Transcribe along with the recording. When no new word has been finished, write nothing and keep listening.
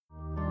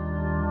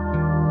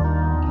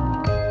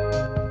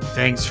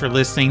Thanks for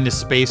listening to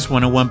Space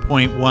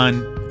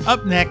 101.1.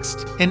 Up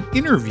next, an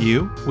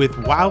interview with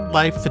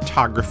wildlife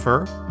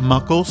photographer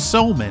Mukul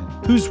Soman,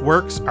 whose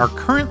works are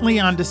currently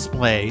on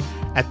display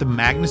at the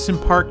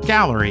Magnuson Park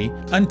Gallery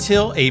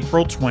until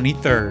April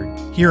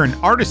 23rd. Hear an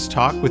artist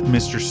talk with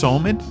Mr.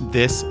 Soman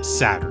this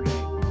Saturday.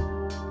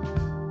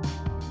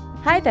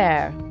 Hi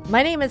there.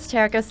 My name is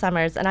Terrica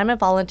Summers, and I'm a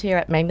volunteer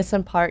at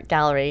Magnuson Park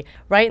Gallery,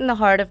 right in the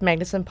heart of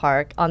Magnuson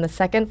Park on the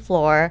second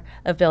floor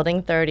of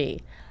Building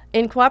 30.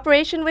 In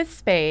cooperation with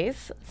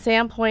Space,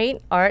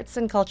 Sandpoint Arts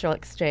and Cultural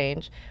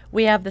Exchange,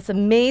 we have this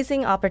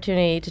amazing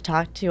opportunity to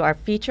talk to our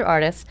feature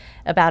artist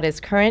about his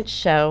current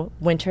show,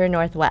 Winter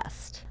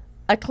Northwest.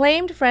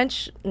 Acclaimed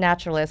French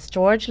naturalist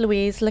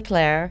Georges-Louis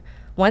Leclerc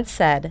once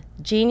said,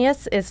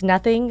 "Genius is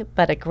nothing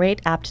but a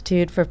great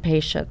aptitude for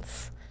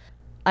patience."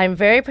 I'm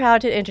very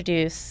proud to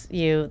introduce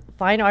you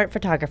fine art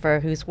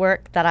photographer whose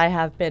work that I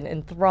have been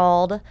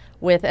enthralled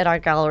with at our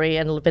gallery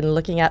and been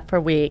looking at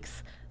for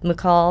weeks,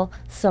 Mukul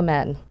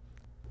Soman.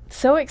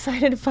 So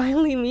excited to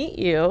finally meet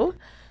you.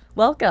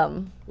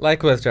 Welcome.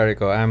 Likewise,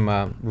 Jericho.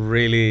 I'm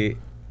really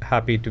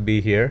happy to be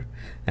here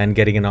and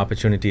getting an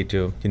opportunity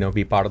to,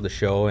 be part of the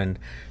show and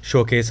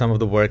showcase some of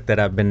the work that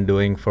I've been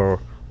doing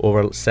for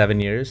over 7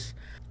 years.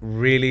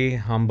 Really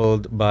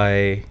humbled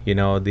by,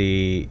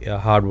 the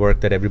hard work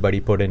that everybody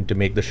put in to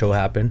make the show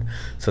happen.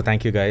 So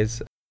thank you,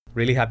 guys.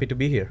 Really happy to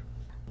be here.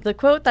 The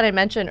quote that I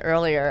mentioned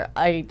earlier,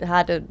 I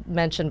had to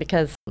mention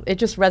because it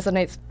just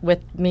resonates with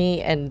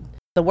me and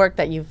the work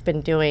that you've been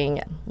doing.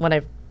 When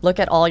I look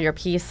at all your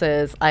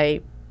pieces,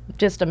 I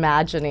just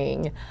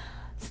imagining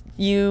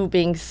you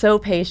being so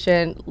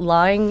patient,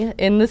 lying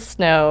in the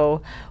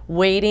snow,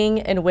 waiting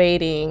and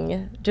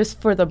waiting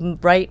just for the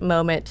right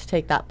moment to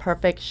take that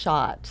perfect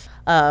shot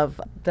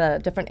of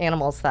the different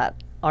animals that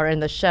are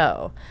in the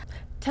show.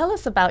 Tell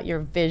us about your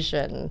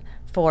vision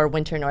for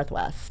Winter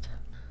Northwest.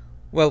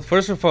 Well,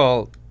 first of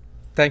all,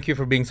 thank you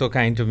for being so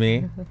kind to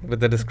me with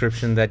the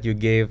description that you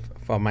gave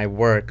for my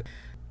work.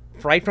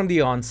 Right from the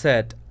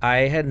onset,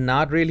 I had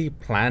not really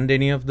planned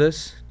any of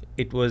this.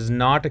 It was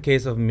not a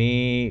case of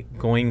me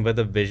going with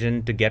a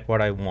vision to get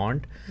what I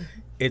want.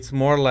 It's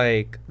more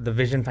like the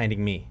vision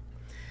finding me.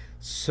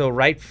 So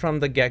right from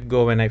the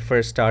get-go, when I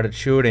first started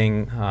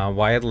shooting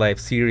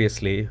wildlife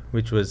seriously,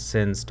 which was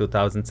since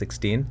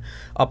 2016,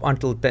 up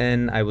until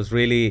then, I was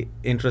really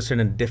interested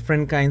in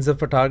different kinds of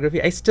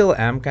photography. I still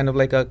am kind of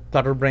like a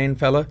clutter-brained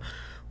fella,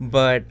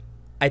 but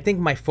I think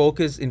my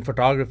focus in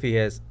photography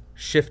has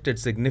shifted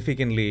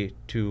significantly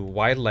to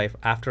wildlife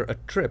after a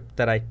trip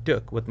that I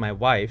took with my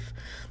wife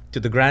to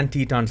the Grand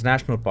Tetons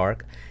National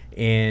Park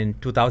in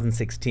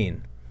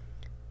 2016.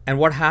 And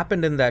what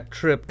happened in that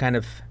trip kind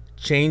of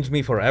changed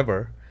me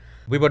forever.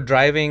 We were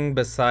driving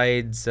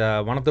besides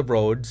one of the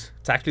roads.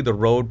 It's actually the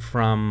road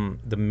from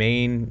the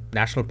main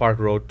national park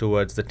road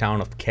towards the town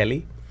of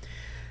Kelly.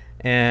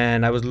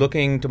 And I was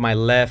looking to my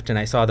left and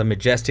I saw the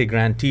majestic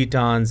Grand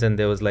Tetons, and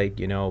there was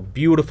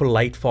beautiful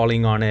light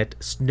falling on it,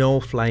 snow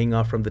flying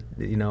off from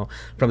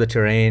the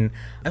terrain.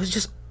 I was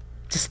just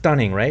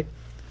stunning, right?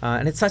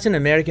 And it's such an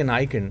American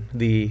icon,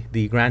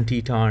 the Grand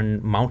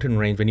Teton mountain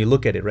range when you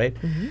look at it, right?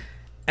 Mm-hmm.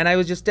 And I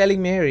was just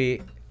telling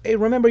Mary, hey,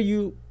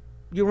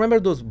 you remember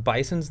those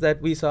bisons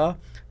that we saw?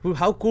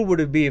 How cool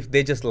would it be if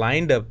they just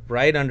lined up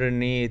right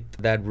underneath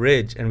that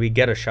ridge and we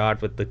get a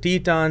shot with the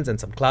Tetons and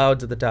some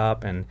clouds at the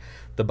top and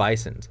the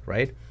bisons,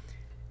 right?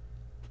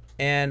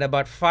 And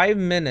about 5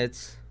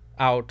 minutes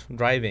out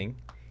driving,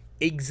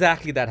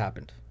 exactly that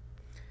happened.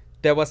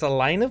 There was a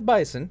line of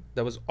bison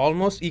that was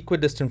almost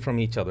equidistant from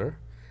each other,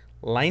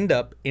 lined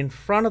up in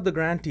front of the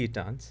Grand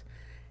Tetons,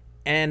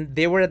 and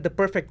they were at the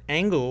perfect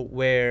angle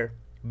where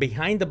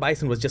behind the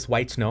bison was just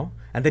white snow,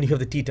 and then you have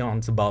the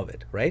Tetons above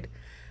it, right?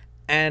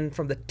 And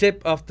from the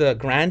tip of the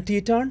Grand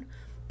Teton,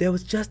 there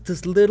was just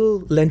this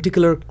little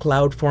lenticular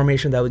cloud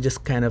formation that was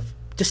just kind of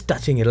just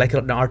touching it, like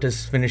an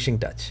artist's finishing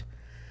touch.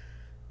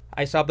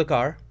 I stopped the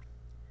car,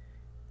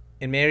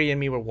 and Mary and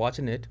me were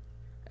watching it,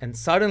 and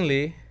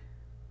suddenly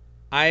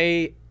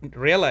I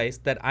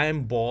realized that I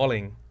am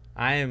bawling.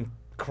 I am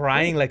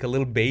crying like a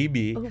little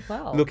baby,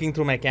 looking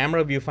through my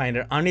camera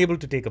viewfinder, unable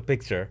to take a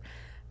picture.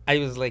 I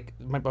was like,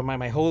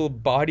 my whole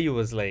body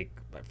was like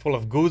full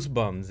of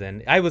goosebumps,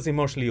 and I was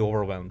emotionally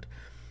overwhelmed.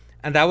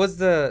 And that was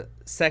the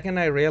second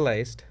I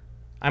realized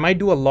I might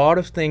do a lot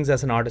of things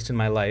as an artist in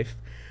my life,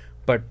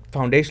 but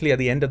foundationally at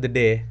the end of the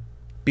day,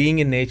 being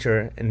in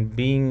nature and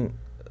being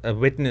a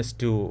witness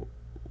to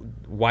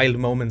wild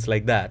moments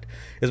like that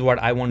is what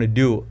I want to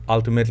do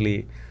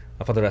ultimately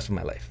for the rest of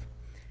my life.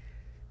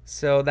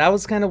 So that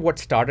was kind of what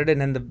started it.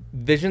 And then the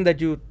vision that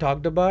you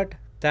talked about,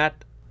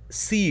 that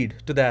seed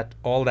to that,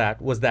 all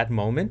that was that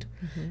moment.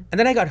 Mm-hmm. And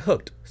then I got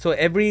hooked. So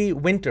every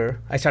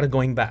winter I started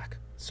going back.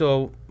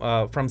 So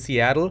from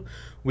Seattle,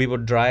 we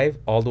would drive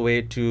all the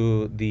way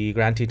to the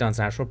Grand Tetons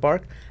National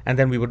Park, and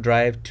then we would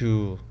drive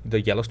to the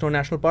Yellowstone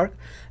National Park,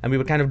 and we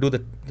would kind of do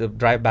the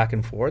drive back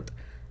and forth.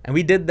 And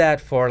we did that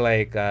for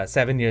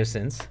 7 years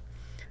since.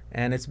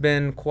 And it's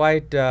been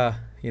quite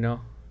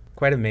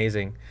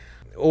amazing.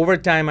 Over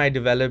time, I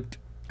developed,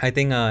 I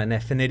think, an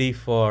affinity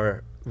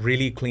for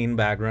really clean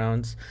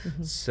backgrounds.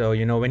 So,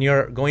 when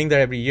you're going there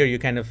every year, you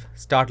kind of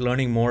start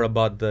learning more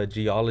about the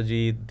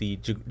geology, the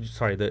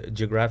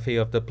geography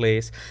of the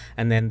place,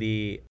 and then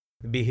the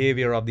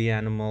behavior of the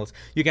animals.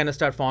 You kind of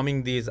start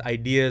forming these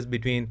ideas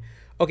between,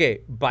 okay,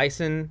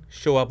 bison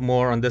show up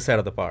more on this side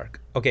of the park.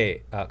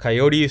 Okay,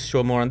 coyotes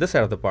show more on this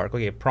side of the park.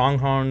 Okay,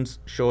 pronghorns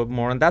show up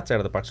more on that side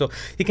of the park. So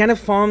you kind of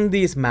form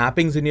these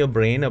mappings in your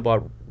brain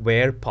about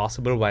where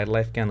possible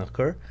wildlife can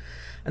occur.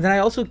 And then I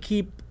also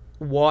keep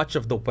watch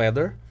of the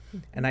weather,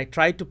 and I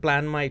try to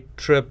plan my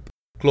trip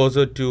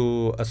closer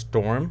to a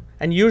storm.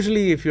 And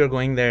usually if you're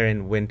going there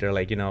in winter,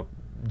 like,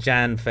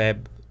 Jan,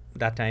 Feb,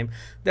 that time,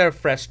 there are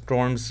fresh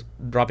storms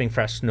dropping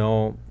fresh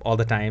snow all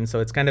the time. So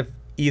it's kind of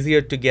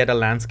easier to get a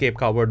landscape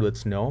covered with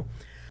snow.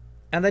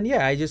 And then,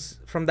 I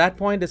just, from that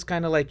point, it's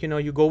kind of like,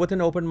 you go with an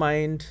open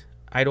mind.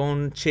 I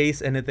don't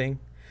chase anything.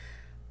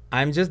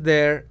 I'm just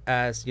there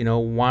as,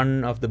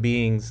 one of the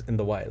beings in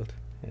the wild.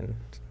 And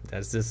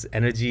there's this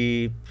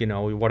energy,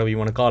 whatever you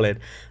want to call it,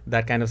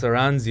 that kind of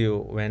surrounds you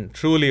when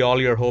truly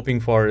all you're hoping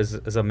for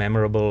is a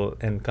memorable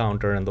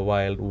encounter in the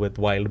wild with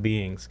wild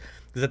beings.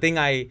 The thing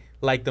I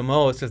like the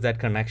most is that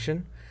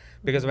connection.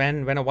 Because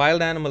when a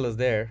wild animal is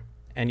there,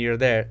 and you're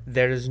there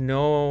is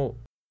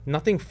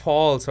nothing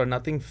false or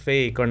nothing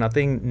fake or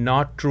nothing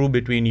not true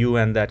between you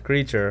and that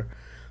creature,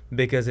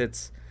 because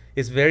it's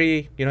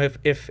very,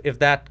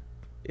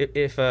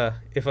 if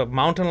a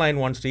mountain lion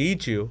wants to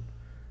eat you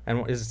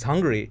and is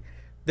hungry,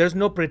 there's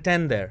no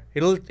pretend there.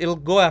 It'll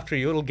go after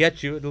you, it'll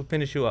get you, it'll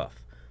finish you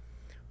off.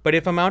 But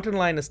if a mountain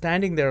lion is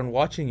standing there and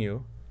watching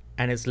you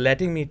and is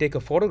letting me take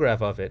a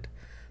photograph of it,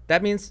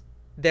 that means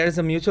there is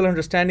a mutual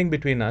understanding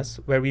between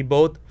us where we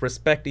both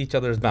respect each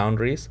other's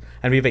boundaries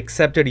and we've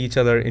accepted each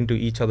other into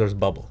each other's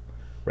bubble,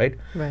 right?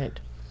 Right.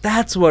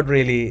 That's what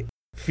really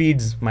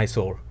feeds my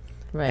soul.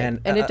 Right. And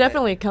it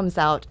definitely comes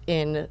out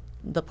in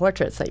the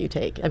portraits that you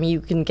take. I mean, you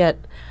can get,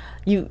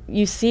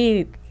 you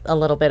see a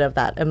little bit of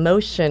that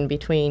emotion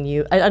between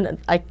you.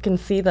 I can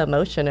see the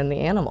emotion in the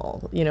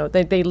animal.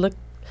 They're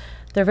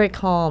very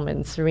calm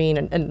and serene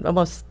and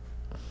almost,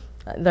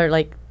 they're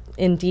like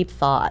in deep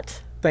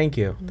thought. Thank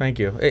you.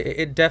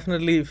 It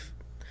definitely,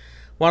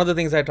 one of the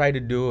things I try to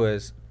do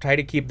is try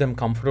to keep them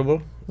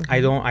comfortable.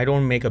 I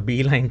don't make a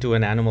beeline to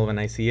an animal when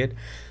I see it.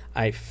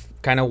 I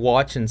kind of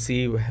watch and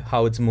see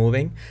how it's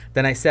moving.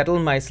 Then I settle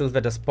myself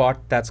at a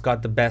spot that's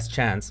got the best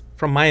chance,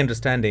 from my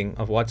understanding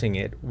of watching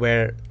it,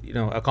 where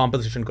a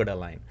composition could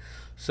align.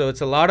 So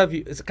it's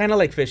it's kind of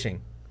like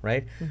fishing,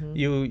 right?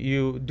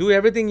 You do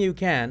everything you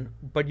can,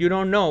 but you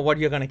don't know what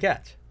you're going to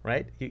catch,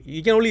 right?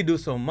 You can only do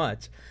so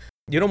much.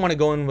 You don't want to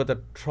go in with a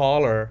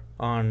trawler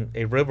on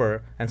a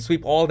river and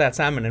sweep all that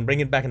salmon and bring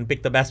it back and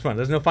pick the best one.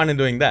 There's no fun in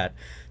doing that.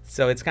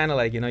 So it's kind of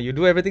like, you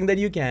do everything that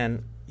you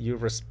can. You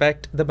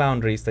respect the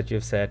boundaries that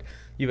you've set.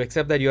 You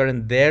accept that you're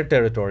in their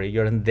territory,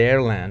 you're in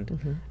their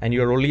land, and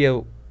you're only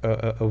a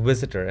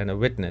visitor and a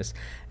witness,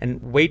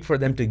 and wait for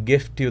them to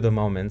gift you the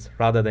moments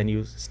rather than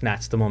you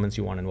snatch the moments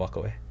you want and walk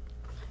away.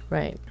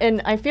 Right.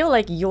 And I feel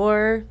like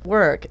your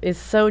work is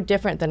so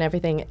different than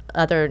everything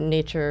other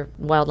nature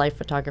wildlife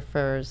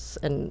photographers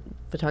and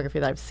photography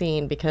that I've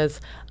seen because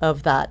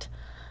of that.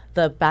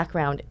 The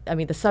background, I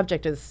mean, the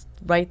subject is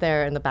right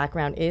there and the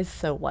background is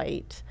so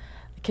white.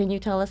 Can you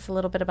tell us a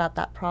little bit about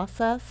that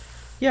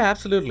process? Yeah,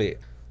 absolutely.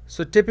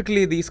 So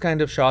typically these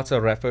kind of shots are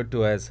referred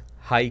to as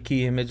high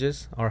key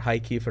images or high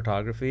key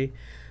photography.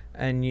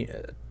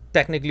 And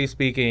technically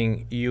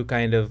speaking, you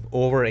kind of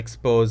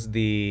overexpose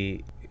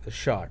the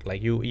shot.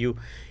 Like you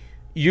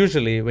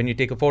usually when you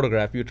take a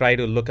photograph, you try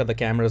to look at the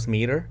camera's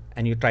meter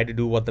and you try to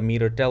do what the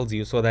meter tells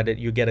you so that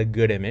you get a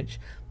good image.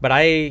 But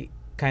I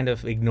kind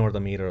of ignore the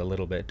meter a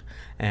little bit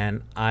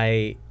and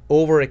I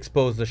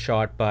overexpose the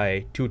shot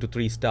by 2 to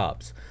 3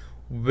 stops,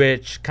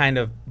 which kind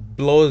of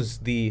blows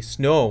the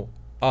snow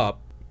up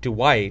to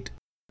white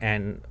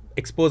and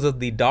exposes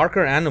the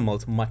darker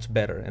animals much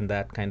better in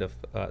that kind of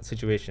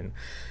situation.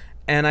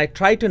 And I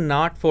try to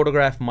not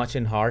photograph much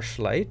in harsh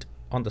light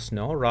on the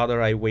snow.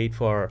 Rather, I wait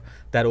for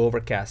that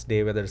overcast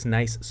day where there's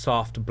nice,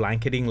 soft,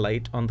 blanketing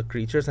light on the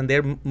creatures, and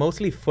they're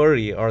mostly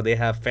furry or they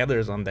have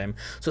feathers on them.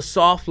 So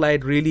soft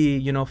light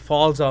really,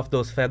 falls off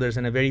those feathers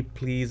in a very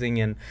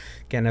pleasing and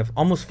kind of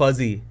almost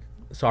fuzzy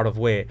sort of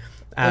way.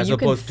 As you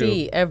opposed can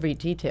see every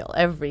detail,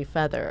 every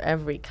feather,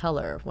 every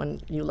color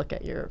when you look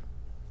at your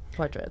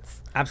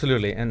portraits.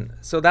 Absolutely. And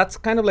so that's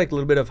kind of like a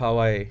little bit of how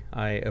I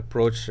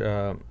approach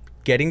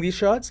getting these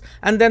shots.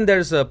 And then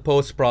there's a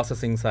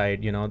post-processing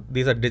side.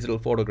 These are digital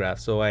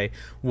photographs. So I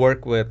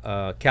work with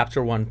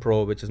Capture One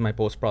Pro, which is my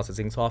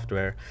post-processing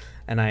software.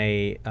 And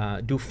I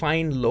do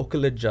fine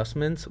local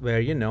adjustments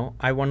where,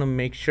 I want to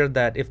make sure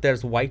that if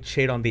there's white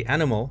shade on the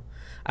animal,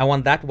 I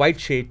want that white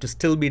shade to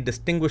still be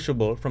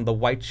distinguishable from the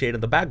white shade in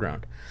the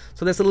background.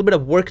 So there's a little bit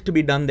of work to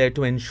be done there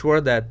to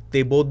ensure that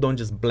they both don't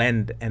just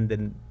blend and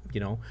then,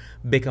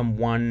 become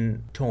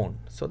one tone.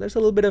 So there's a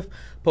little bit of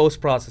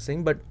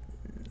post-processing, but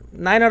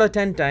 9 out of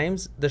 10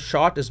 times, the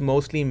shot is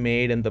mostly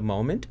made in the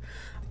moment.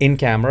 in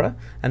camera,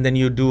 and then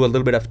you do a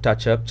little bit of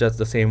touch up, just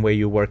the same way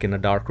you work in a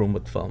dark room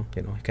with film,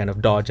 kind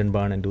of dodge and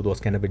burn and do those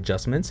kind of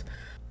adjustments.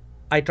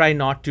 I try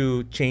not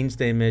to change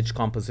the image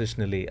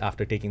compositionally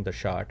after taking the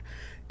shot,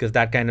 because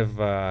that kind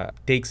of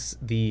takes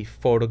the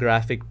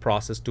photographic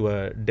process to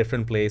a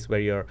different place where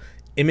you're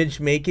image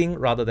making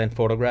rather than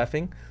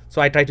photographing.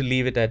 So I try to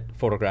leave it at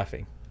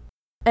photographing.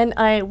 And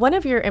one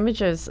of your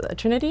images,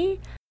 Trinity,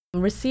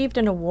 received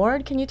an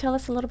award. Can you tell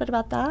us a little bit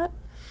about that?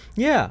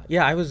 Yeah,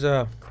 I was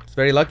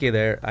very lucky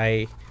there.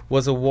 I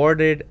was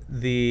awarded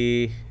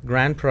the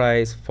grand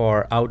prize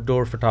for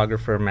Outdoor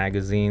Photographer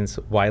Magazine's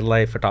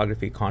Wildlife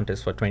Photography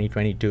Contest for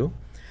 2022.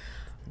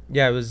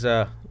 Yeah, it was.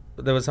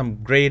 There was some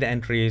great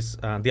entries.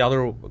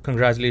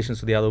 Congratulations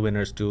to the other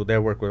winners too.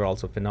 Their work were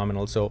also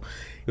phenomenal. So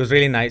it was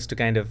really nice to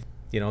kind of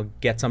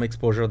get some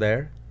exposure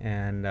there,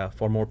 and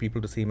for more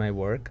people to see my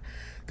work.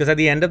 Because at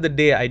the end of the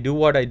day, I do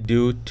what I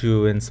do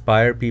to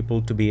inspire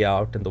people to be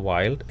out in the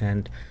wild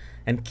and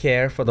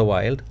care for the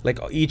wild. Like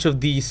each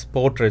of these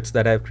portraits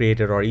that I've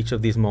created, or each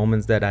of these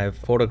moments that I've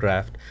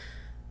photographed,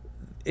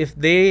 if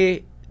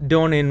they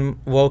don't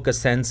invoke a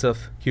sense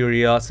of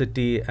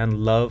curiosity and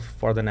love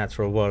for the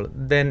natural world,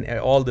 then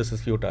all this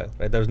is futile,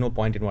 right? There's no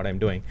point in what I'm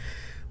doing.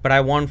 But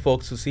I want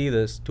folks to see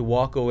this, to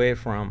walk away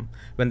from,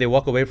 when they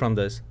walk away from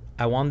this,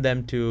 I want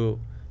them to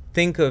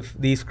think of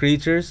these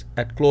creatures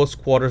at close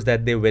quarters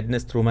that they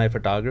witnessed through my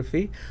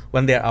photography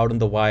when they're out in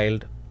the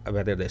wild,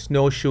 whether they're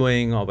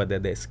snowshoeing or whether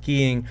they're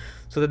skiing,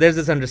 so that there's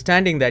this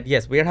understanding that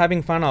yes, we are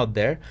having fun out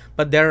there,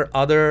 but there are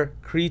other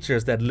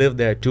creatures that live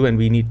there too, and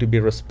we need to be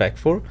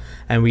respectful,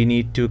 and we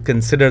need to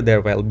consider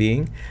their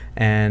well-being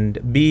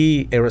and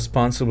be a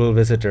responsible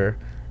visitor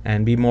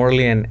and be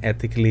morally and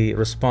ethically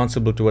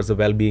responsible towards the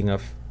well-being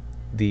of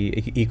the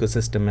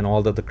ecosystem and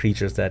all of the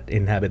creatures that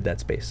inhabit that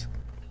space.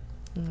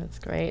 That's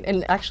great.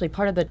 And actually,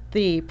 part of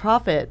the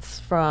profits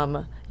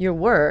from your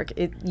work,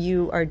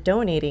 you are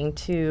donating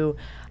to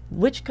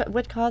which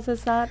cause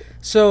is that?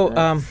 So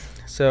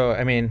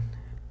I mean,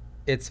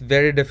 it's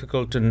very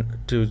difficult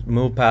to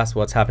move past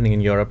what's happening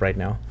in Europe right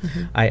now.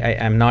 Mm-hmm. I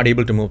am not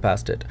able to move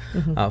past it,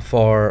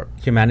 for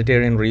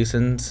humanitarian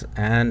reasons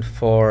and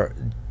for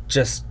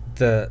just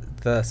the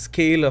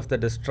scale of the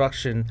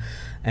destruction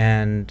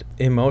and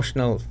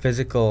emotional,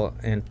 physical,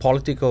 and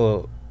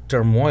political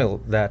turmoil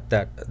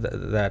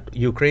that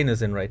Ukraine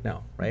is in right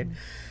now, right? Mm-hmm.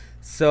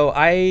 So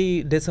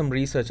I did some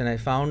research and I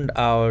found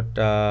out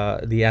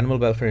the Animal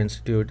Welfare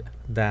Institute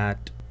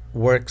that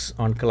works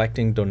on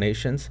collecting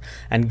donations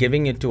and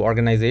giving it to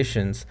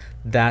organizations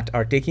that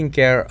are taking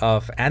care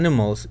of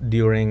animals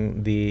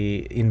during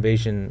the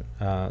invasion,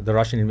 the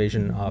Russian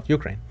invasion of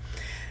Ukraine.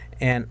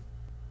 And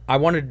I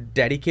want to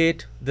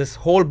dedicate this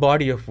whole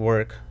body of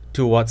work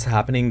to what's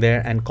happening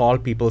there and call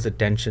people's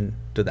attention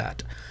to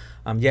that.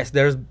 Yes,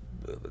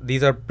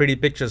 these are pretty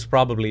pictures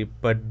probably,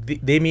 but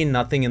they mean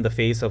nothing in the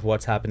face of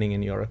what's happening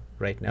in Europe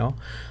right now.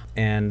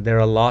 And there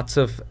are lots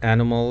of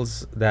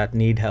animals that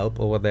need help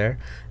over there,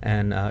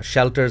 and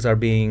shelters are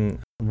being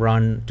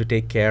run to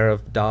take care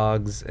of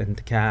dogs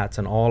and cats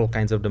and all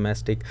kinds of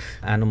domestic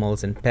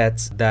animals and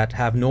pets that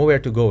have nowhere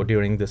to go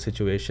during this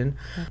situation.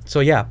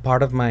 So yeah,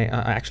 part of my,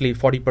 actually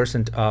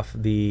 40% of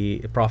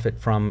the profit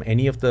from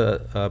any of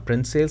the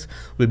print sales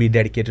will be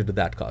dedicated to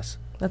that cause.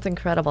 That's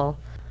incredible.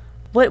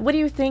 What do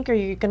you think are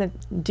you going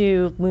to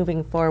do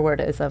moving forward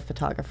as a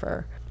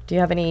photographer? Do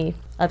you have any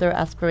other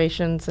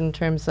aspirations in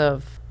terms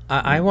of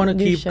I want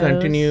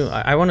to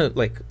I want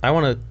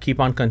to keep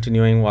on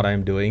continuing what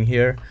I'm doing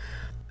here.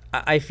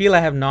 I feel I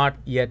have not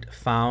yet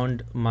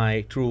found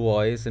my true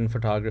voice in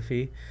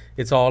photography.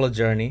 It's all a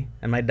journey,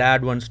 and my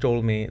dad once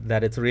told me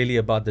that it's really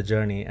about the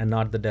journey and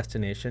not the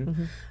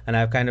destination, and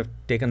I've kind of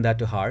taken that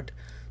to heart.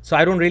 So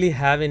I don't really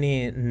have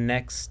any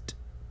next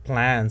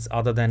plans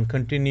other than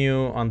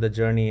continue on the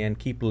journey and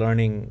keep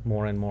learning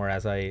more and more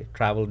as I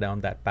travel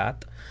down that path.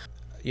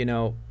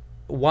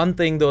 One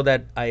thing though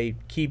that I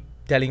keep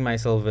telling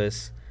myself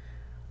is,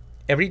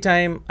 every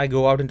time I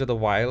go out into the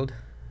wild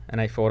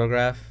and I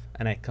photograph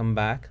and I come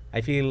back,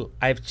 I feel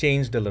I've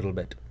changed a little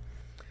bit.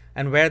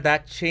 And where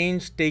that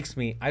change takes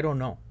me, I don't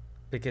know.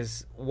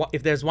 Because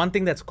if there's one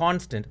thing that's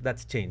constant,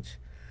 that's change.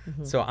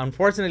 So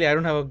unfortunately, I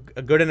don't have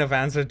a good enough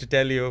answer to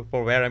tell you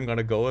for where I'm going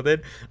to go with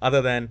it,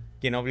 other than,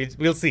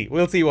 we'll see.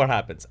 We'll see what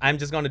happens. I'm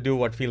just going to do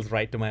what feels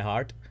right to my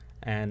heart.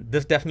 And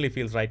this definitely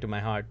feels right to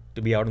my heart,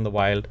 to be out in the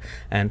wild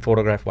and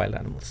photograph wild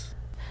animals.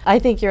 I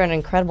think you're an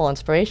incredible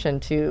inspiration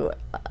to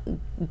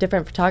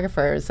different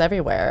photographers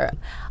everywhere.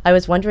 I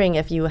was wondering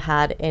if you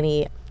had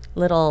any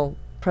little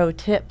pro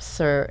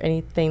tips or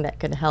anything that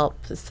could help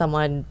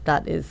someone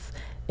that is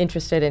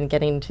interested in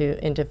getting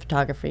into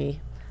photography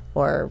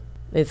or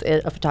is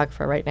a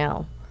photographer right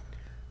now.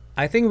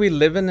 I think we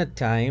live in a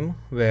time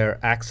where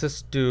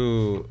access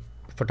to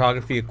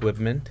photography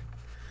equipment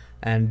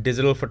and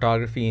digital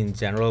photography in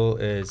general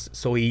is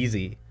so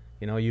easy.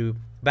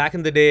 Back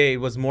in the day, it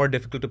was more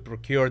difficult to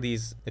procure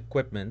these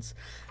equipments,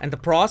 and the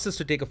process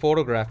to take a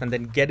photograph and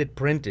then get it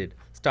printed,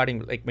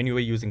 starting like when you were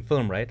using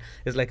film, right,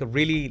 is like a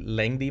really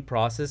lengthy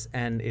process,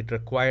 and it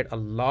required a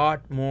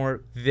lot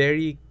more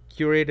very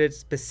curated,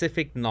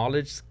 specific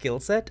knowledge skill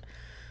set.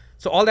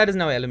 So all that is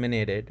now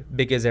eliminated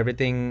because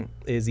everything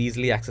is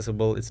easily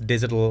accessible. It's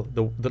digital.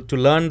 To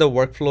learn the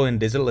workflow in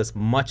digital is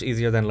much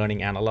easier than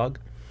learning analog.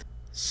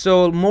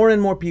 So more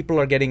and more people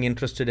are getting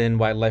interested in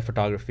wildlife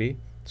photography.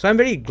 So I'm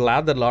very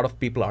glad that a lot of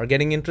people are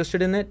getting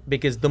interested in it,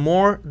 because the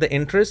more the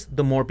interest,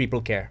 the more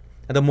people care.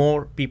 And the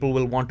more people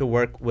will want to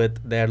work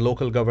with their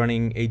local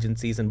governing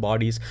agencies and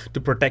bodies to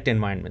protect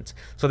environments,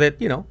 so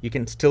that, you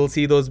can still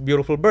see those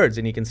beautiful birds,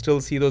 and you can still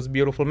see those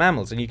beautiful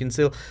mammals, and you can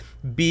still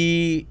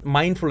be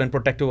mindful and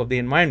protective of the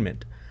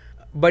environment.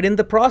 But in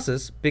the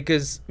process,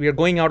 because we are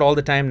going out all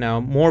the time now,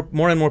 more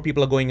and more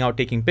people are going out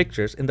taking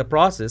pictures. In the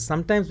process,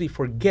 sometimes we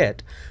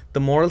forget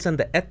the morals and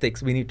the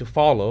ethics we need to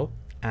follow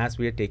as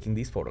we are taking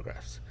these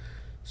photographs.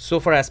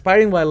 So for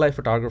aspiring wildlife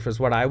photographers,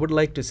 what I would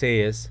like to say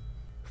is,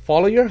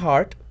 follow your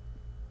heart,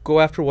 go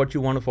after what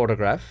you want to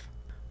photograph,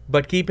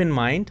 but keep in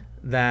mind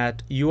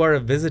that you are a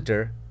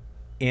visitor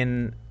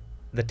in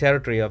the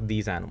territory of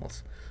these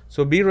animals.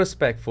 So be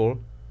respectful,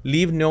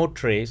 leave no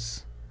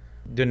trace,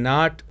 do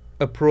not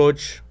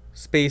approach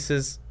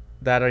spaces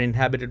that are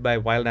inhabited by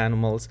wild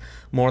animals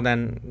more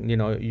than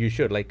you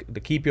should.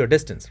 Keep your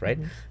distance, right?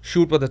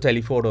 Shoot with a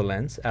telephoto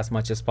lens as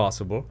much as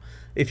possible.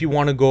 If you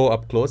want to go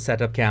up close,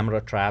 set up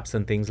camera traps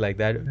and things like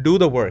that. Do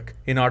the work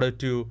in order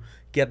to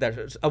get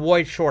that.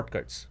 Avoid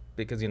shortcuts,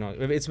 because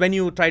it's when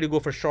you try to go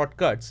for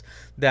shortcuts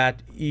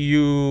that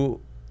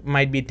you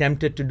might be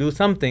tempted to do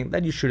something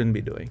that you shouldn't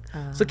be doing.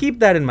 So keep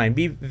that in mind.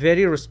 Be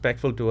very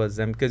respectful towards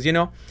them, because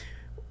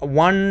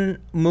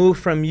one move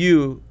from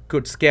you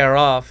could scare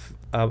off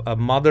a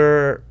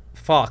mother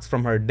fox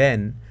from her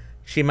den.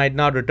 She might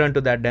not return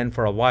to that den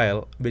for a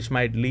while, which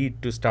might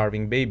lead to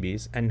starving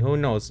babies. And who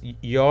knows,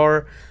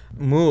 your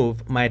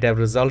move might have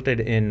resulted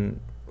in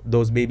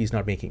those babies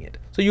not making it.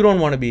 So you don't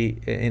want to be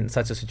in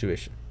such a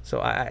situation. So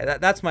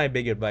that's my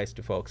big advice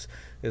to folks,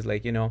 is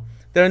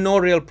there are no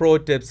real pro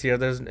tips here.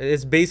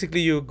 It's basically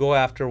you go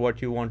after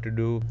what you want to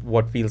do,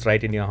 what feels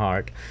right in your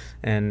heart.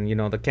 And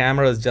the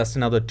camera is just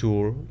another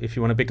tool. If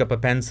you want to pick up a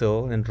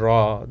pencil and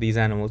draw these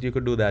animals, you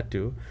could do that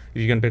too.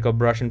 If you can pick up a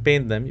brush and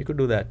paint them, you could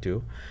do that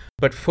too.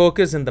 But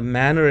focus in the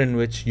manner in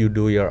which you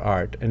do your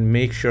art, and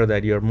make sure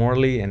that you're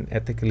morally and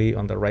ethically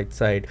on the right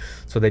side,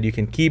 so that you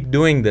can keep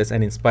doing this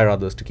and inspire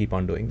others to keep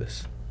on doing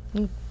this.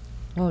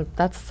 Oh,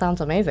 that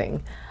sounds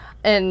amazing.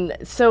 And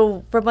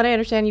so, from what I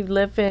understand, you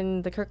live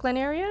in the Kirkland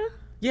area?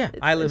 Yeah,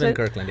 I live in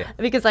Kirkland, yeah.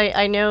 Because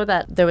I know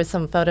that there was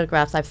some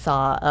photographs I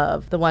saw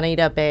of the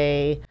Juanita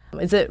Bay.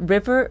 Is it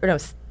river? Or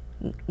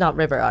no, not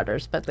river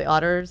otters, but the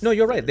otters. No,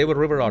 you're right. They were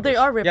river otters. They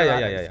are river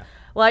otters. Yeah.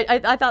 Well,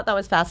 I thought that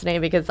was fascinating,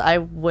 because I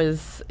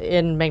was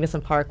in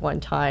Magnuson Park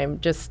one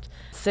time, just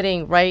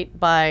sitting right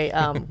by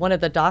one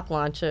of the dock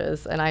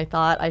launches, and I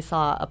thought I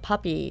saw a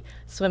puppy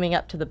swimming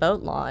up to the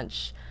boat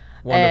launch.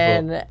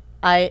 Wonderful.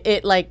 And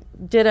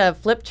it did a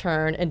flip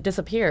turn and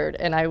disappeared,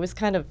 and I was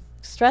kind of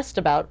stressed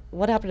about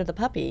what happened to the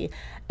puppy.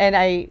 And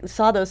I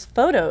saw those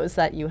photos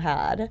that you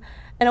had,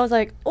 and I was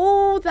like,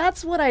 oh,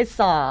 that's what I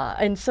saw.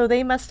 And so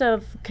they must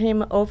have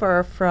came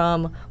over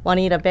from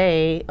Juanita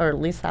Bay, or at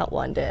least that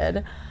one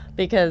did,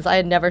 because I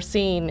had never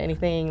seen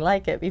anything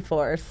like it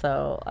before.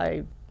 So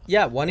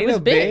Yeah, Juanita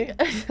Bay.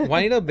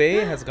 Juanita Bay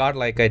has got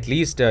at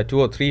least 2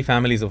 or 3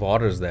 families of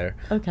otters there.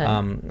 Okay.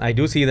 I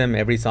do see them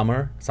every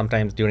summer,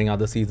 sometimes during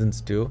other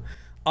seasons too.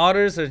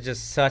 Otters are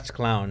just such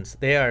clowns.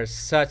 They are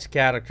such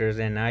characters,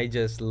 and I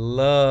just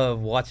love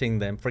watching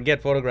them.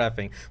 Forget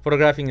photographing.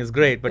 Photographing is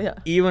great, but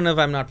even if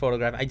I'm not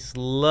photographing, I just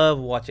love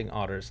watching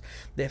otters.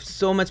 They have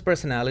so much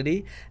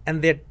personality,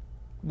 and they're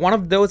one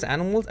of those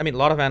animals. I mean, a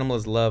lot of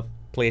animals love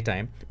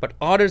playtime, but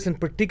otters in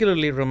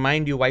particularly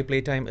remind you why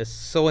playtime is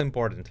so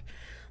important.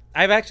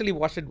 I've actually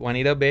watched at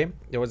Juanita Bay.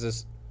 There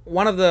was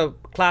one of the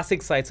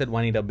classic sites at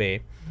Juanita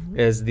Bay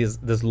is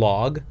this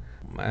log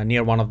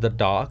near one of the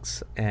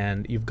docks,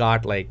 and you've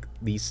got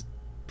these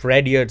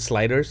red-eared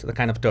sliders, the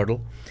kind of turtle,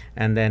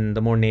 and then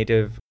the more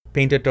native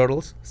painted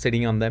turtles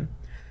sitting on them.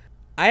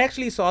 I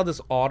actually saw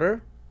this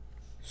otter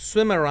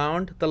swim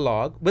around the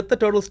log with the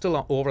turtles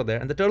still over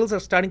there, and the turtles are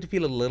starting to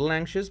feel a little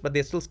anxious, but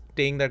they're still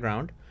staying their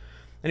ground.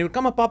 And he would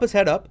come up, pop his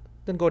head up,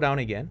 then go down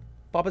again.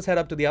 Pop his head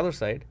up to the other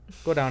side,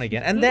 go down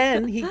again. And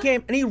then he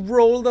came and he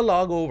rolled the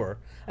log over.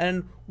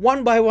 And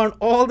one by one,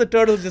 all the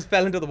turtles just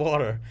fell into the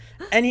water.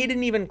 And he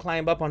didn't even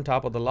climb up on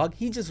top of the log.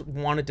 He just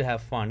wanted to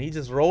have fun. He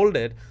just rolled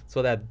it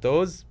so that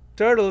those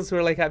turtles who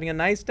were having a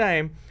nice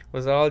time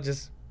was all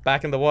just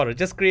back in the water,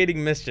 just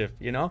creating mischief,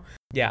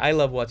 Yeah, I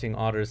love watching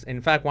otters.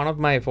 In fact, one of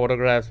my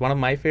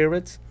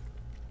favorites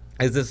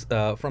is this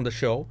from the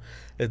show.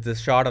 It's this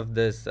shot of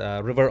this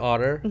river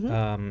otter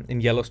in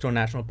Yellowstone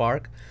National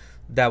Park.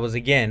 That was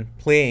again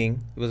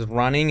playing. It was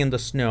running in the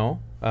snow,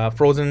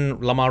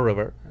 frozen Lamar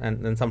River,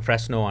 and then some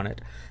fresh snow on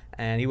it.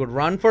 And he would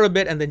run for a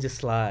bit and then just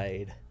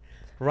slide.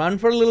 Run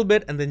for a little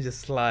bit and then just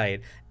slide.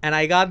 And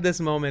I got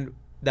this moment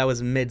that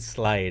was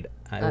mid-slide.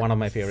 One of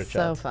my favorite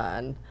shots. So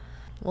fun.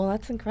 Well,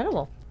 that's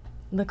incredible.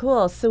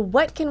 Mukul, so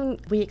what can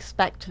we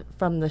expect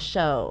from the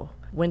show,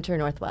 Winter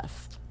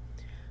Northwest?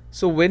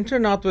 So Winter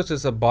Northwest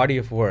is a body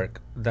of work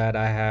that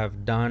I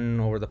have done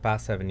over the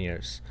past 7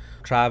 years,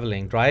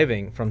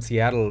 driving from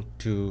Seattle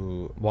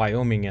to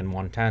Wyoming and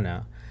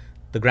Montana,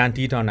 the Grand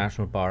Teton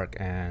National Park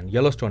and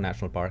Yellowstone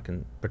National Park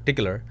in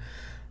particular.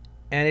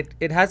 And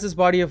it has this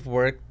body of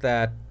work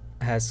that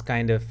has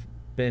kind of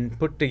been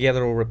put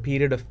together over a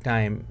period of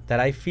time that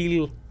I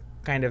feel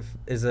kind of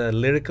is a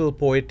lyrical,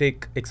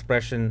 poetic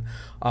expression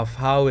of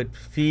how it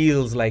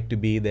feels like to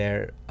be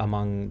there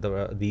among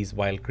these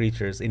wild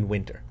creatures in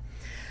winter.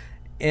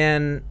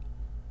 And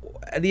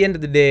at the end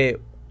of the day,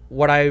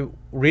 what I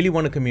really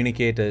want to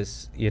communicate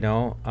is,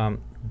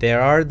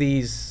 there are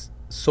these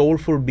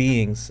soulful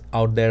beings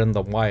out there in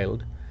the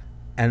wild,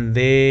 and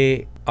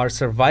they are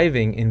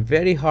surviving in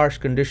very harsh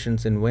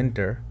conditions in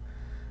winter.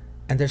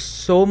 And there's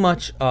so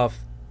much of,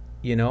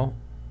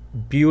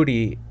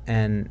 beauty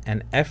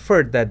and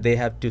effort that they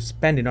have to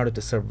spend in order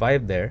to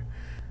survive there,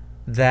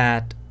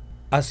 that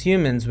us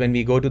humans, when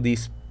we go to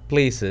these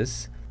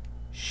places,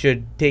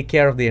 should take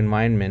care of the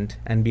environment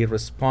and be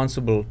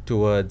responsible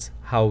towards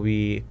how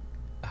we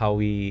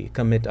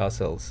commit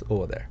ourselves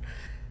over there.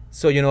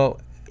 So,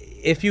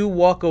 if you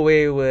walk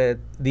away with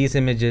these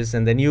images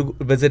and then you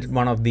visit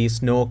one of these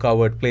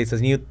snow-covered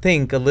places and you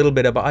think a little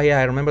bit about, oh yeah,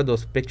 I remember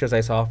those pictures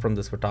I saw from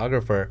this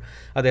photographer.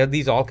 There are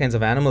these all kinds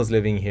of animals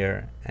living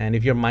here. And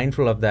if you're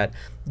mindful of that,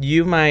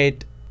 you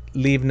might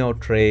leave no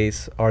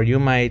trace, or you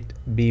might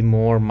be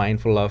more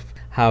mindful of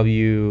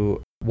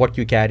what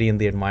you carry in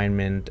the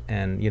environment,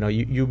 and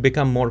you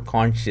become more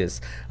conscious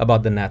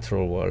about the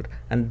natural world.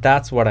 And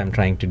that's what I'm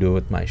trying to do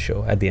with my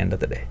show at the end of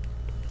the day.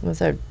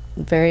 Those are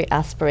very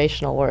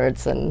aspirational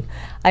words, and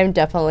I'm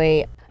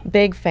definitely a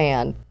big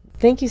fan.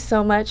 Thank you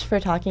so much for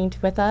talking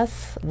with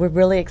us. We're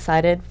really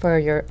excited for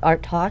your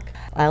art talk.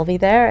 I'll be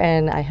there,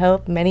 and I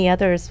hope many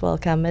others will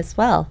come as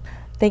well.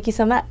 Thank you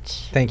so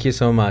much. Thank you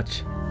so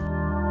much.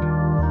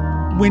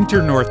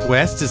 Winter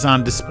Northwest is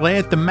on display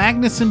at the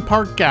Magnuson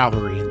Park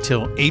Gallery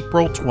until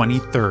April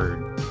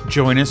 23rd.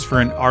 Join us for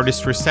an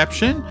artist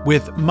reception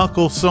with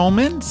Mukul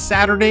Soman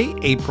Saturday,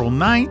 April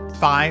 9th,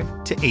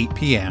 5 to 8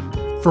 p.m.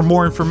 For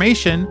more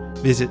information,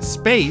 visit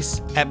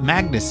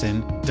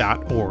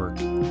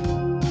space@magnuson.org.